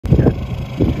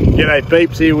G'day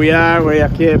peeps, here we are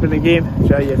camping again.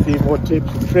 Show you a few more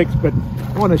tips and tricks, but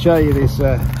I want to show you this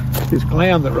this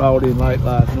clown that rolled in late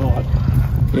last night,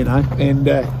 you know, and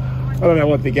I don't know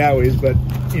what the go is, but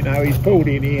you know, he's pulled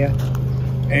in here,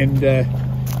 and then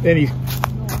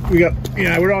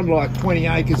we're on like 20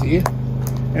 acres here,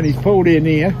 and he's pulled in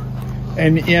here,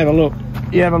 and you have a look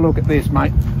at this,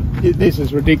 mate. This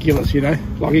is ridiculous, you know.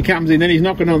 Like, he comes in, then he's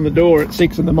knocking on the door at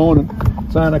 6 in the morning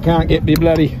saying I can't get me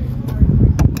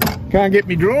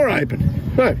drawer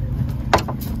open. But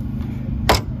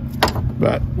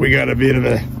we got a bit of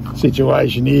a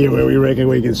situation here where we reckon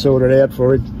we can sort it out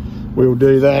for him. We'll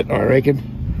do that, I reckon.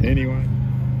 Anyway,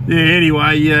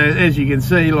 as you can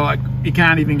see, like, he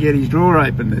can't even get his drawer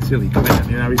open, the silly clown.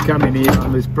 You know, he's coming here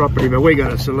on this property, but we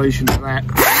got a solution to that.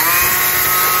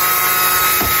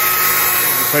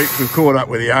 We've caught up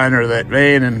with the owner of that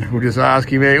van, and we'll just ask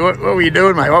him, what were you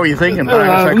doing, mate? What were you thinking?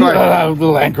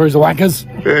 Little land cruiser wankers.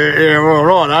 Yeah, well,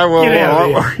 right, eh? Well,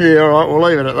 all right. Yeah, all right, we'll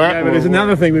leave it at that. Yeah, but there's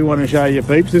another thing we want to show you,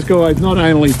 peeps. This guy's not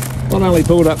only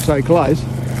pulled up so close,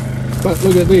 but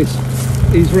look at this.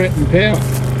 He's ratting power.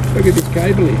 Look at this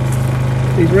cable here.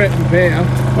 He's ratting power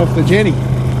off the Jenny.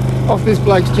 Off this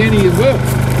bloke's Jenny as well.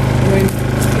 I mean,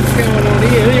 what's going on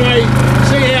here? Anyway,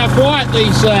 see how quiet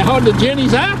these Honda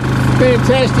Jennies are?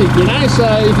 Fantastic, you know, so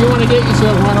if you want to get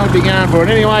yourself one, I'd be going for it.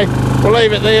 Anyway, we'll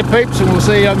leave it there, peeps, and we'll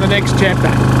see you on the next chapter.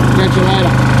 Catch you later.